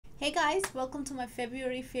Hey guys, welcome to my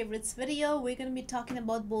February favorites video. We're going to be talking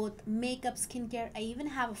about both makeup, skincare. I even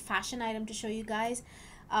have a fashion item to show you guys.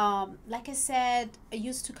 Like I said, I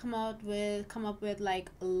used to come up with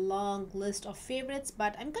like a long list of favorites,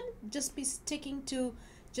 but I'm going to just be sticking to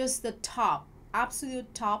just the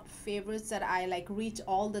absolute top favorites that I like reach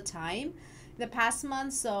all the time the past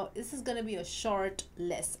month. So this is going to be a short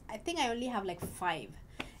list. I think I only have like 5.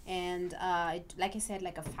 And like I said,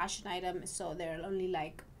 like a fashion item, so there are only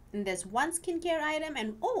like, and there's 1 skincare item,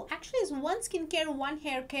 and actually it's 1 skincare, 1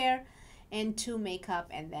 hair care, and 2 makeup,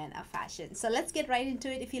 and then a fashion. So let's get right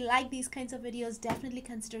into it. If you like these kinds of videos, definitely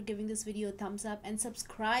consider giving this video a thumbs up and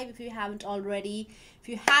subscribe if you haven't already. If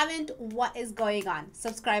you haven't, what is going on?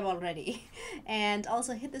 Subscribe already. And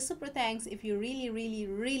also hit the super thanks if you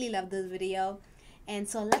really love this video. And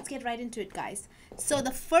so let's get right into it, guys. So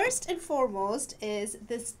the first and foremost is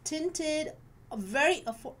this tinted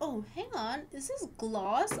oh, hang on, is this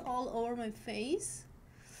gloss all over my face?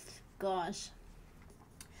 Gosh.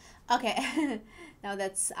 Okay. Now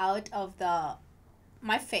that's out of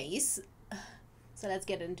my face, so let's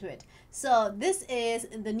get into it. So this is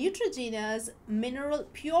the Neutrogena's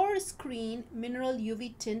Pure Screen Mineral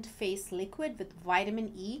UV Tint Face Liquid with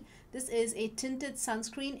vitamin E. This is a tinted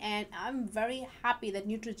sunscreen, and I'm very happy that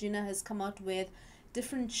Neutrogena has come out with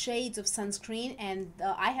different shades of sunscreen, and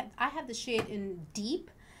I have the shade in deep.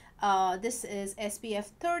 This is SPF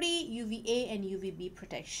 30, UVA and UVB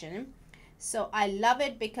protection. So I love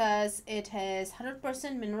it because it has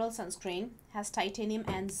 100% mineral sunscreen, has titanium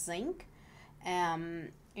and zinc,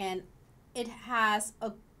 and it has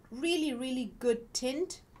a really good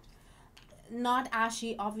tint, not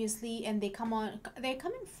ashy obviously, and they come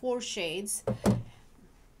in 4 shades.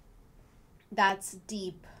 That's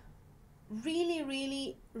deep, really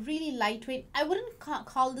lightweight. I wouldn't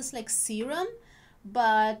call this like serum,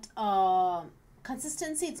 but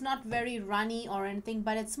consistency, it's not very runny or anything,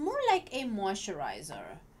 but it's more like a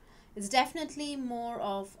moisturizer. It's definitely more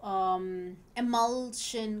of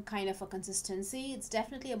emulsion kind of a consistency. It's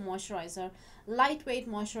definitely a moisturizer, lightweight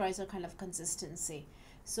moisturizer kind of consistency.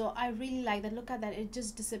 So I really like that. Look at that, it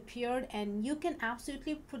just disappeared, and you can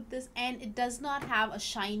absolutely put this, and it does not have a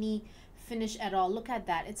shiny finish at all. Look at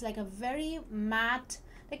that, it's like a very matte,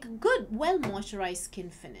 like a good well moisturized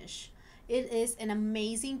skin finish. It is an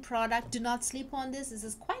amazing product. Do not sleep on this. This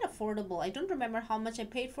is quite affordable. I don't remember how much I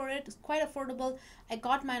paid for it. It's quite affordable. I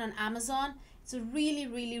got mine on Amazon. It's a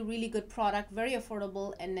really good product, very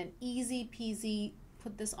affordable, and an easy peasy.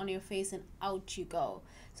 Put this on your face and out you go.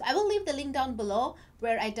 So I will leave the link down below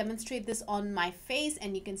where I demonstrate this on my face,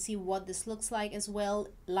 and you can see what this looks like as well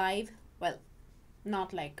live. Well,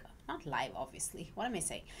 not live obviously, what am I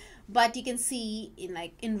saying, but you can see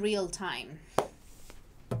in real time,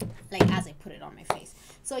 like as I put it on my face.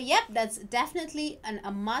 So yep, that's definitely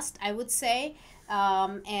a must, I would say,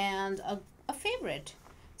 and a favorite.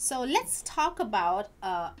 So let's talk about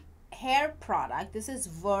hair product. This is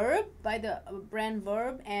Verb, by the brand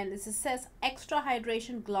Verb, and this says extra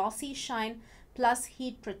hydration glossy shine plus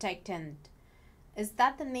heat protectant. Is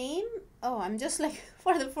that the name? Oh, I'm just like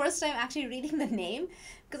for the first time actually reading the name,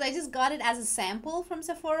 because I just got it as a sample from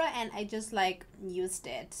Sephora and I just like used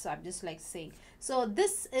it. So I'm just like saying, so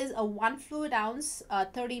this is a 1 fluid ounce,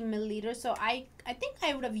 30 milliliters. So I think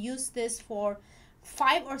I would have used this for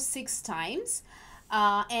 5 or 6 times.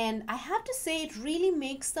 And I have to say, it really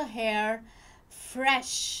makes the hair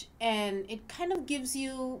fresh, and it kind of gives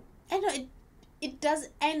you, I don't know, it does,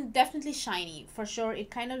 and definitely shiny for sure.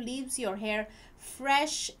 It kind of leaves your hair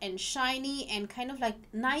fresh and shiny and kind of like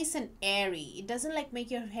nice and airy. It doesn't like make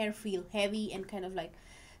your hair feel heavy and kind of like,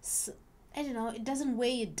 I don't know, it doesn't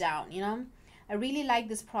weigh it down, you know. I really like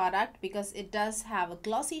this product because it does have a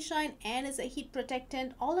glossy shine and it's a heat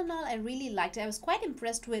protectant. All in all, I really liked it. I was quite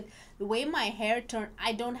impressed with the way my hair turned.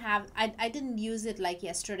 I didn't use it like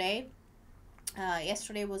yesterday.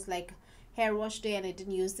 Yesterday was like hair wash day, and I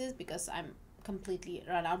didn't use this because I'm completely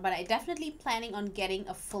run out, but I definitely planning on getting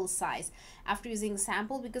a full size after using a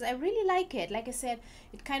sample, because I really like it. Like I said,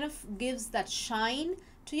 it kind of gives that shine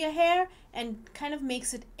to your hair and kind of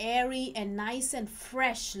makes it airy and nice and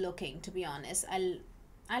fresh looking. To be honest, I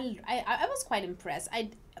was quite impressed.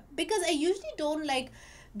 Because I usually don't like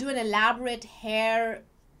do an elaborate hair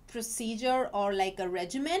procedure or like a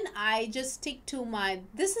regimen. I just stick to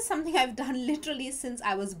this is something I've done literally since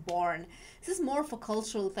I was born. This is more of a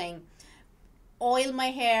cultural thing. Oil my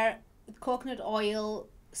hair with coconut oil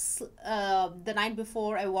the night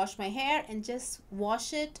before I wash my hair, and just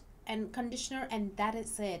wash it and conditioner, and that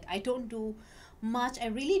is it. I don't do much. I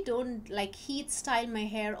really don't like heat style my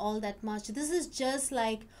hair all that much. This is just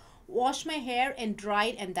like wash my hair and dry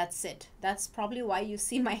it, and that's it. That's probably why you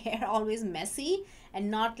see my hair always messy and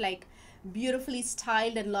not like beautifully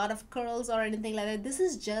styled and a lot of curls or anything like that. This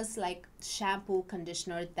is just like shampoo,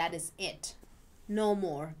 conditioner, that is it, no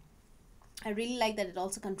more. I really like that it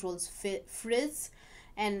also controls frizz,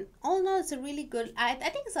 and all in all it's a really good, I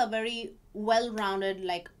think it's a very well-rounded,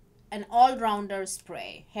 like an all-rounder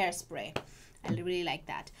spray, hairspray. I really like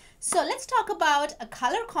that. So let's talk about a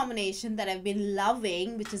color combination that I've been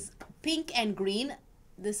loving, which is pink and green.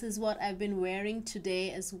 This is what I've been wearing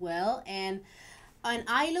today as well, and an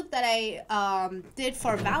eye look that I did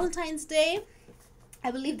for Valentine's Day. I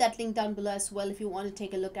will leave that link down below as well if you want to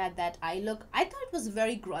take a look at that eye look. I thought it was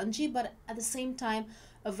very grungy, but at the same time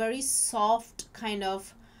a very soft kind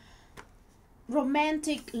of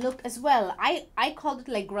romantic look as well. I called it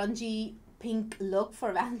like grungy pink look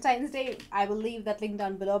for Valentine's Day. I will leave that link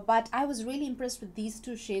down below, but I was really impressed with these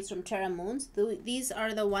two shades from TerraMoons. These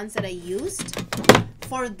are the ones that I used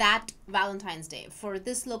for that Valentine's Day. For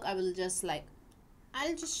this look, I'll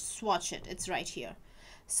just swatch it. It's right here.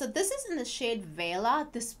 So this is in the shade Vela.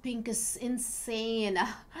 This pink is insane.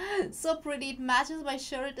 So pretty. It matches my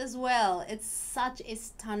shirt as well. It's such a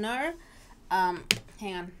stunner. Hang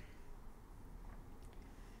on.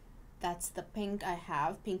 That's the pink I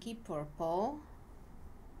have. Pinky purple.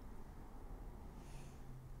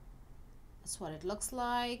 That's what it looks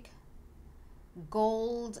like.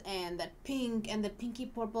 Gold and that pink and the pinky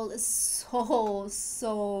purple is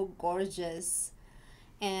so gorgeous.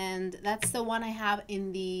 And that's the one I have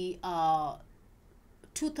in the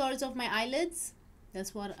 2/3 of my eyelids.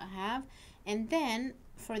 That's what I have. And then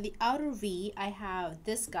for the outer V, I have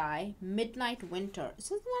this guy, Midnight Winter. Is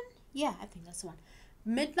this the one? Yeah, I think that's the one.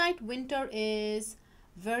 Midnight Winter is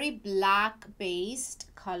very black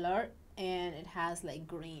based color, and it has like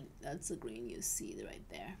green. That's the green you see right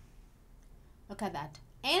there. Look at that.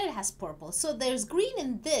 And it has purple. So there's green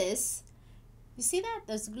in this. You see that?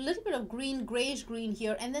 There's a little bit of green, grayish green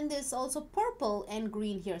here, and then there's also purple and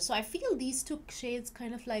green here. So I feel these two shades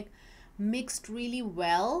kind of like mixed really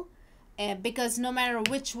well, because no matter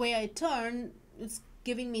which way I turn, it's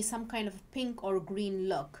giving me some kind of pink or green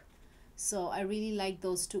look. So I really like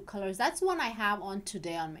those two colors. That's one I have on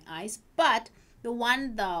today on my eyes. But the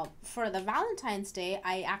one for the Valentine's Day,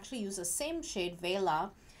 I actually use the same shade,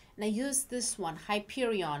 Vela, and I use this one,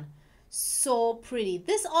 Hyperion. So pretty.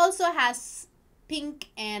 This also has pink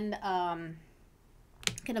and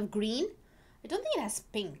kind of green. I don't think it has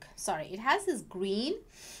pink. Sorry, it has this green,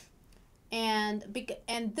 and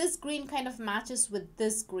this green kind of matches with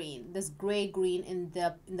this green, this gray green in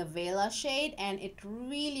the Vela shade, and it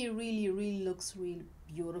really looks really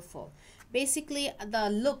beautiful. Basically, the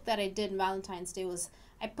look that I did Valentine's Day was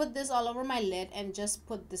I put this all over my lid and just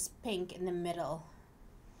put this pink in the middle.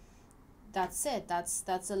 That's it. That's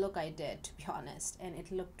the look I did, to be honest, and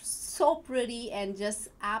it looked so pretty and just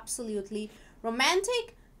absolutely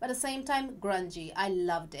romantic, but at the same time grungy. I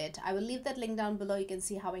loved it. I will leave that link down below. You can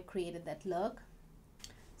see how I created that look.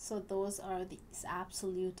 So those are these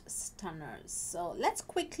absolute stunners. So let's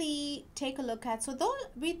quickly take a look at, so though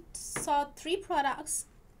we saw 3 products,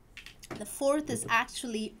 the 4th is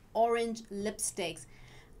actually orange lipsticks.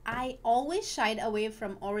 I always shied away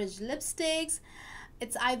from orange lipsticks.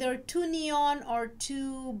 It's either too neon or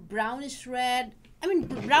too brownish red. I mean,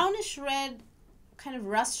 brownish red kind of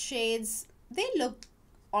rust shades, they look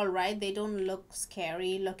all right. They don't look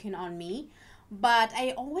scary looking on me, but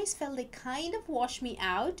I always felt they kind of wash me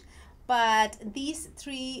out. But these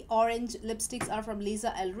 3 orange lipsticks are from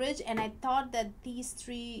Eldridge, and I thought that these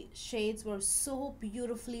 3 shades were so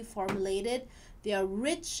beautifully formulated. They are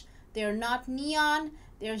rich. They're not neon.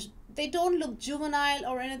 They don't look juvenile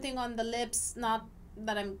or anything on the lips. Not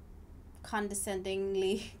that I'm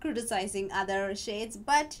condescendingly criticizing other shades,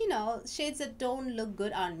 but you know, shades that don't look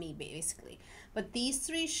good on me basically. But these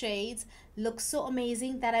 3 shades look so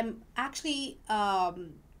amazing that I'm actually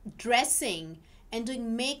dressing and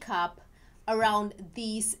doing makeup around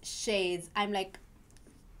these shades. I'm like,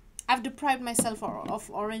 I've deprived myself of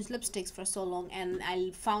orange lipsticks for so long, and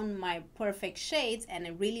I found my perfect shades, and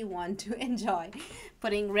I really want to enjoy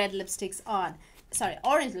putting red lipsticks on. Sorry,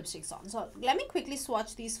 orange lipsticks on. So let me quickly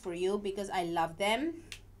swatch these for you because I love them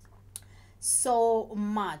so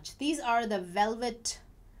much. These are the velvet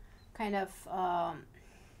kind of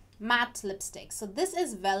matte lipsticks. So this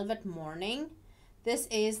is Velvet Morning. This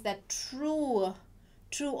is that true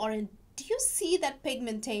orange. Do you see that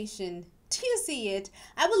pigmentation? Do you see it?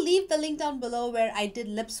 I will leave the link down below where I did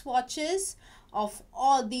lip swatches of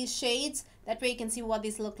all these shades. That way you can see what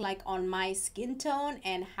these look like on my skin tone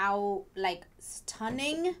and how like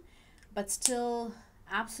stunning but still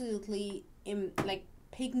absolutely like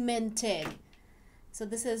pigmented. So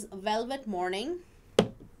this is Velvet Morning.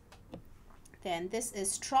 Then this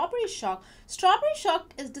is Strawberry Shock. Strawberry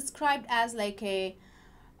Shock is described as like a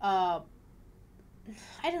I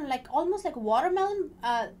don't know, like almost like a watermelon,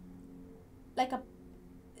 like a,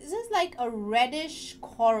 this is like a reddish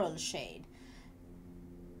coral shade.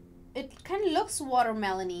 It kind of looks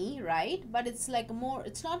watermelony, right? But it's like more,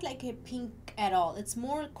 it's not like a pink at all. It's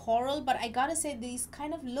more coral, but I gotta say these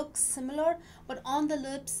kind of look similar, but on the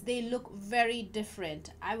lips they look very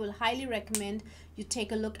different. I will highly recommend you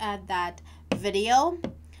take a look at that video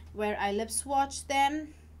where I lip swatch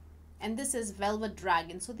them. And this is Velvet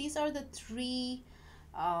Dragon. So these are the three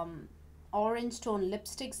orange tone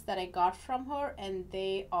lipsticks that I got from her, and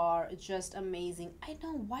they are just amazing. I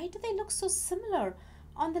know, why do they look so similar?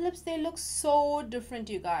 On the lips they look so different,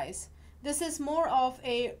 you guys. This is more of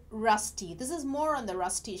a rusty. This is more on the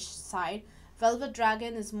rusty side. Velvet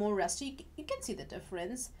Dragon is more rusty. You can see the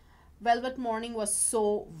difference. Velvet Morning was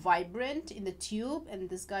so vibrant in the tube, and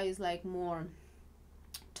this guy is like more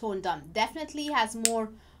toned down. Definitely has more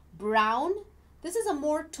brown. This is a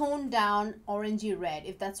more toned down orangey red,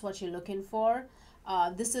 if that's what you're looking for.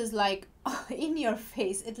 This is like in your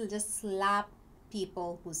face. It'll just slap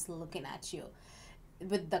people who's looking at you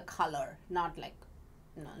with the color, not like,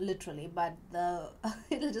 you know, literally, but the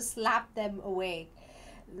it'll just slap them away.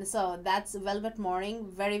 So that's Velvet Morning,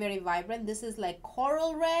 very, very vibrant. This is like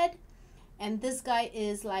coral red, and this guy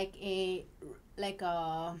is like a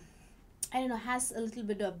I don't know, has a little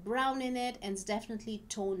bit of brown in it, and it's definitely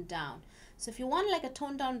toned down. So if you want like a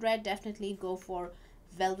toned down red, definitely go for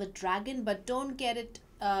Velvet Dragon, but don't get it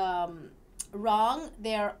wrong.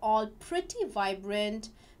 They're all pretty vibrant,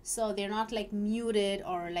 so they're not like muted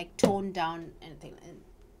or like toned down,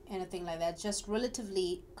 anything like that. Just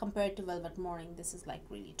relatively compared to Velvet Morning, this is like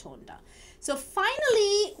really toned down. So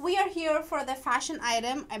finally we are here for the fashion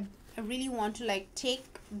item. I really want to like take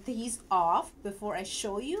these off before I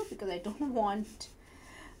show you, because I don't want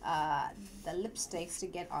the lipsticks to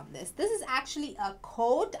get on this. This is actually a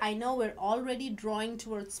coat. I know we're already drawing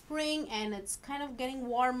towards spring and it's kind of getting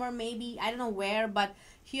warmer, maybe, I don't know where, but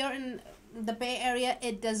here in the Bay Area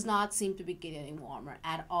it does not seem to be getting warmer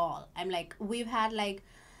at all. I'm like, we've had like,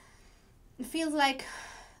 it feels like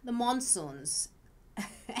the monsoons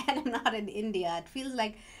and I'm not in India. It feels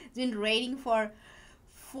like it's been raining for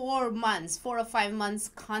 4 or 5 months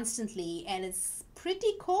constantly, and it's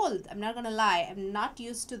pretty cold. I'm not gonna lie, I'm not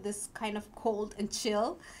used to this kind of cold and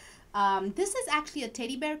chill. This is actually a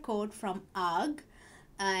teddy bear coat from UGG,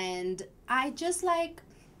 and I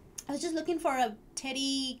was just looking for a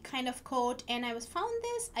teddy kind of coat, and I found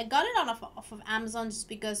this. I got it off of Amazon just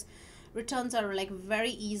because returns are like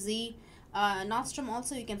very easy. Nordstrom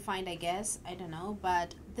also you can find, I guess, I don't know,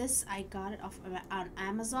 but this I got it off on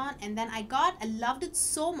Amazon, and then I loved it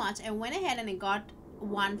so much I went ahead and I got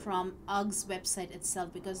one from UGG's website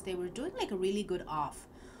itself, because they were doing like a really good off,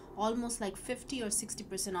 almost like 50 or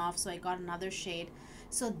 60% off. So I got another shade.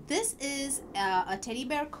 So this is a teddy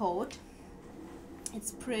bear coat.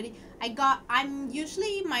 It's pretty. I'm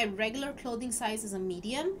usually, my regular clothing size is a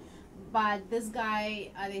medium, but this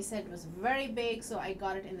guy, they said was very big, so I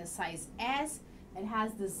got it in the size S. It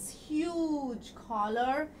has this huge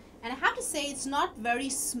collar, and I have to say it's not very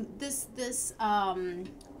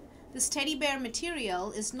this teddy bear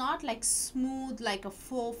material is not like smooth like a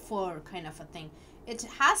faux fur kind of a thing. It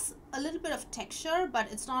has a little bit of texture, but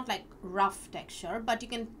it's not like rough texture, but you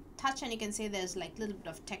can touch and you can say there's like a little bit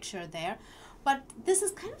of texture there. But this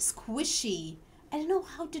is kind of squishy. I don't know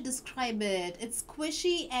how to describe it. It's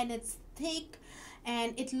squishy and it's thick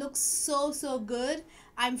and it looks so good.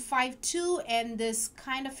 I'm 5'2", and this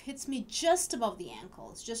kind of hits me just above the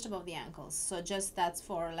ankles, so just that's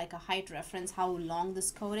for like a height reference how long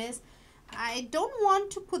this coat is. I don't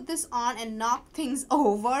want to put this on and knock things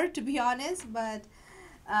over, to be honest, but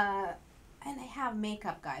and I have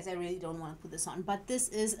makeup, guys. I really don't want to put this on, but this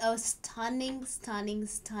is a stunning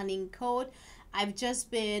coat. I've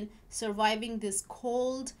just been surviving this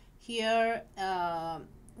cold here.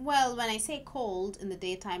 Well, when I say cold, in the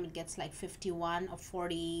daytime it gets like 51 or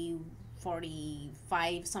 40,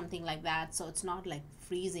 45, something like that. So it's not like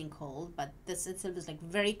freezing cold, but this itself is like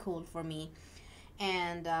very cold for me.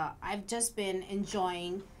 And I've just been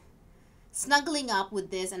enjoying snuggling up with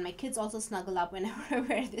this, and my kids also snuggle up whenever I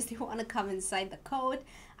wear this. They want to come inside the coat.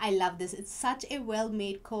 I love this. It's such a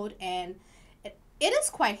well-made coat, and it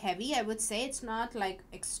is quite heavy, I would say. It's not like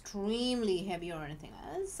extremely heavy or anything.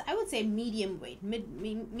 I would say medium weight.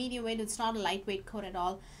 Medium weight. It's not a lightweight coat at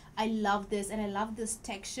all. I love this, and I love this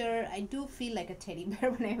texture. I do feel like a teddy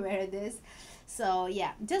bear when I wear this. So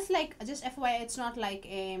yeah, just FYI, it's not like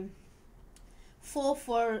a faux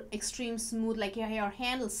fur extreme smooth, like your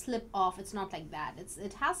hand will slip off. It's not like that.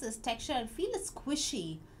 It has this texture and feel it's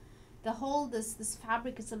squishy. The whole this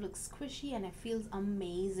fabric itself looks squishy and it feels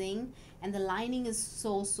amazing, and the lining is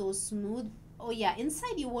so smooth. Oh yeah,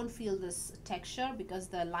 inside you won't feel this texture because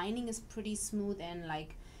the lining is pretty smooth, and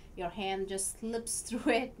like your hand just slips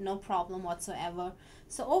through it, no problem whatsoever.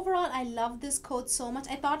 So overall, I love this coat so much.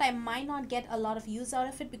 I thought I might not get a lot of use out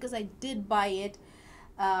of it because I did buy it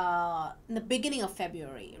in the beginning of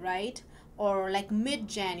February, right? Or like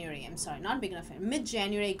mid-January. I'm sorry, not beginning of February,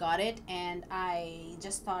 mid-January got it, and I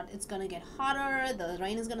just thought it's gonna get hotter, the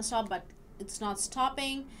rain is gonna stop, but it's not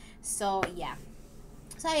stopping. So yeah,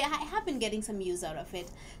 so I have been getting some use out of it.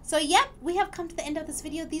 So yep, we have come to the end of this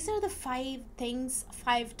video. These are the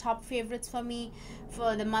 5 top favorites for me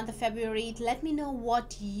for the month of February. Let me know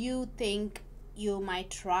what you think you might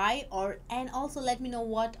try, and also let me know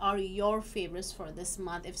what are your favorites for this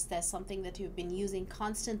month. If there's something that you've been using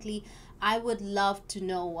constantly, I would love to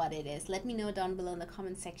know what it is. Let me know down below in the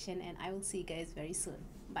comment section, and I will see you guys very soon.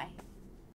 Bye.